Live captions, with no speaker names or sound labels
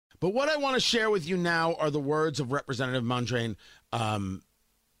But what I want to share with you now are the words of Representative Mondre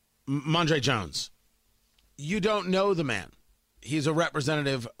Jones. You don't know the man. He's a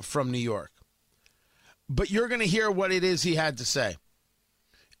representative from New York. But you're going to hear what it is he had to say.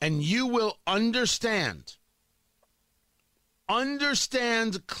 And you will understand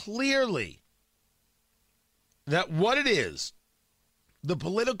clearly that what it is the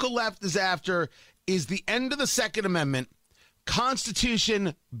political left is after is the end of the Second Amendment.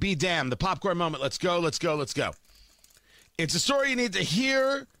 Constitution be damned. The popcorn moment. Let's go, let's go, let's go. It's a story you need to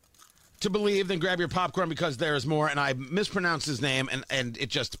hear to believe. Then grab your popcorn because there is more. And I mispronounced his name, and it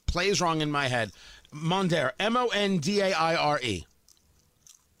just plays wrong in my head. Mondaire, Mondaire.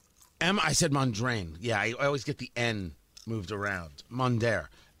 I said Mondrain. Yeah, I always get the N moved around. Mondaire.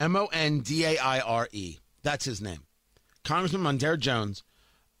 Mondaire. That's his name. Congressman Mondaire Jones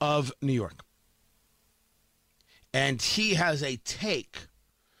of New York. And he has a take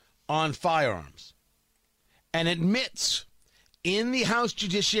on firearms and admits in the House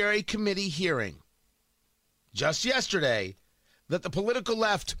Judiciary Committee hearing just yesterday that the political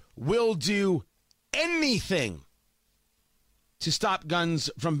left will do anything to stop guns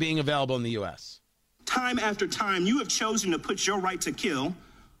from being available in the U.S. Time after time, you have chosen to put your right to kill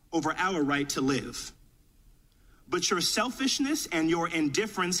over our right to live. But your selfishness and your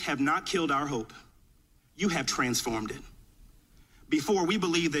indifference have not killed our hope. You have transformed it. Before, we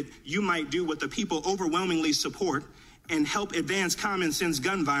believed that you might do what the people overwhelmingly support and help advance common sense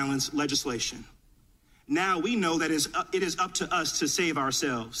gun violence legislation. Now we know that it is up to us to save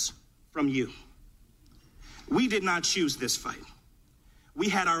ourselves from you. We did not choose this fight. We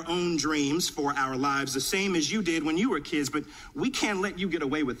had our own dreams for our lives, the same as you did when you were kids, but we can't let you get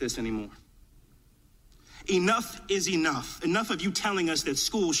away with this anymore. Enough is enough. Enough of you telling us that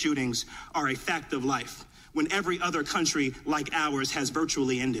school shootings are a fact of life when every other country like ours has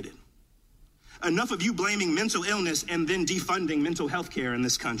virtually ended it. Enough of you blaming mental illness and then defunding mental health care in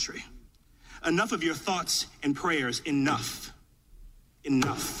this country. Enough of your thoughts and prayers. Enough.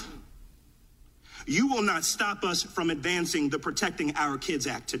 Enough. You will not stop us from advancing the Protecting Our Kids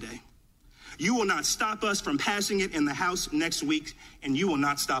Act today. You will not stop us from passing it in the House next week, and you will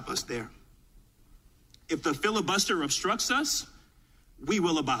not stop us there. If the filibuster obstructs us, we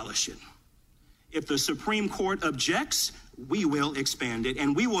will abolish it. If the Supreme Court objects, we will expand it,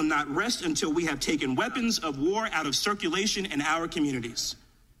 and we will not rest until we have taken weapons of war out of circulation in our communities.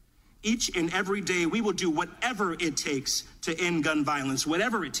 Each and every day, we will do whatever it takes to end gun violence,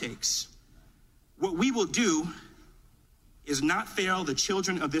 whatever it takes. What we will do is not fail the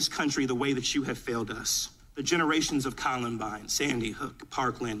children of this country the way that you have failed us, the generations of Columbine, Sandy Hook,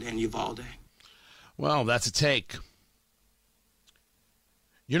 Parkland, and Uvalde. Well, that's a take.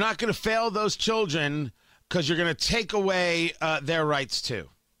 You're not going to fail those children because you're going to take away their rights too.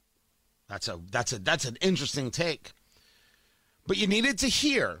 That's an interesting take. But you needed to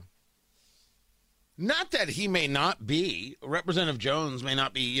hear, not that he may not be, Representative Jones may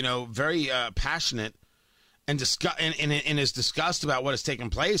not be, very passionate and in his disgust about what has taken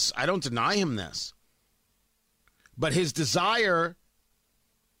place. I don't deny him this. But his desire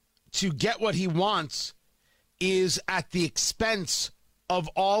to get what he wants is at the expense of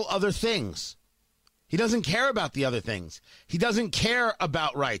all other things. He doesn't care about the other things. He doesn't care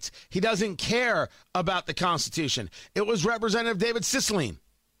about rights. He doesn't care about the Constitution. It was Representative David Cicilline.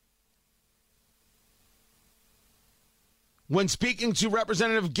 When speaking to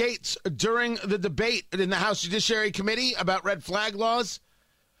Representative Gates during the debate in the House Judiciary Committee about red flag laws,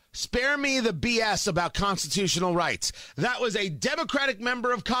 spare me the BS about constitutional rights. That was a Democratic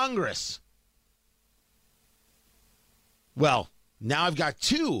member of Congress. Well, now I've got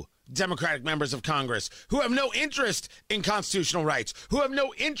two Democratic members of Congress who have no interest in constitutional rights, who have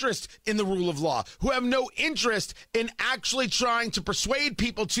no interest in the rule of law, who have no interest in actually trying to persuade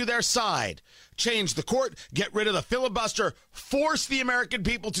people to their side, change the court, get rid of the filibuster, force the American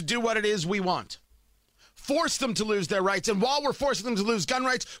people to do what it is we want. Force them to lose their rights. And while we're forcing them to lose gun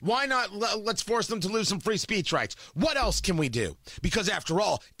rights, why not let's force them to lose some free speech rights? What else can we do? Because after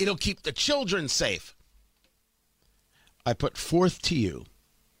all, it'll keep the children safe. I put forth to you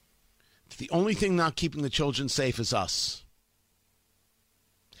that the only thing not keeping the children safe is us.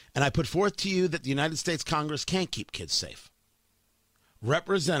 And I put forth to you that the United States Congress can't keep kids safe.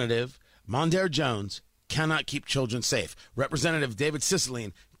 Representative Mondaire Jones cannot keep children safe. Representative David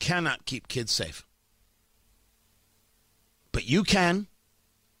Cicilline cannot keep kids safe. But you can.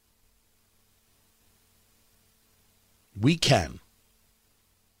 We can.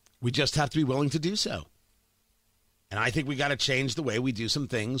 We just have to be willing to do so. And I think we got to change the way we do some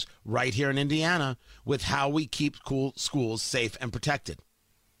things right here in Indiana with how we keep schools safe and protected.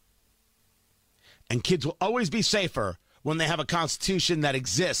 And kids will always be safer when they have a constitution that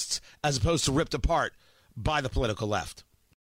exists as opposed to ripped apart by the political left.